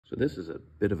So this is a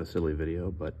bit of a silly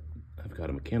video, but I've got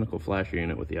a mechanical flasher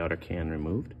unit with the outer can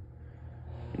removed.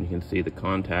 And you can see the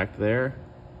contact there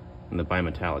and the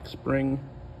bimetallic spring.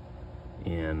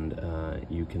 And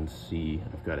you can see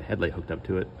I've got a headlight hooked up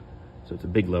to it. So it's a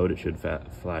big load, it should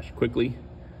flash quickly.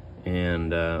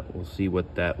 And we'll see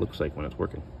what that looks like when it's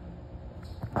working.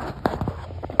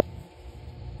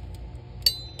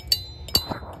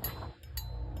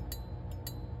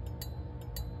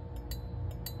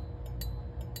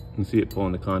 You can see it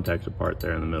pulling the contacts apart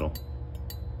there in the middle.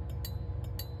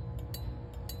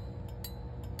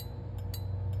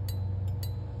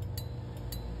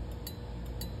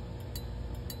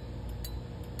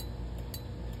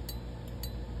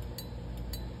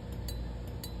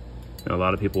 Now, a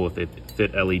lot of people, if they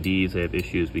fit LEDs, they have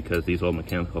issues because these old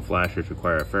mechanical flashers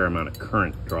require a fair amount of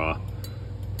current draw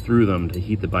through them to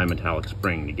heat the bimetallic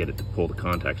spring to get it to pull the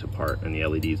contacts apart, and the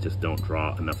LEDs just don't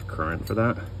draw enough current for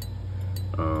that.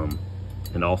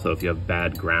 And also, if you have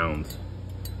bad grounds,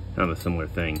 kind of a similar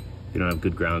thing. If you don't have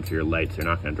good grounds for your lights, they're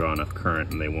not going to draw enough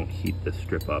current and they won't heat this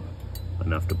strip up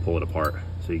enough to pull it apart.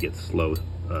 So you get slow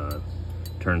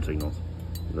turn signals.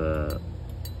 The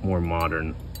more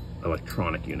modern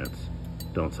electronic units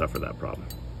don't suffer that problem.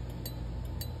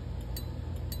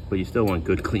 But you still want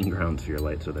good clean grounds for your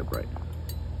lights so they're bright.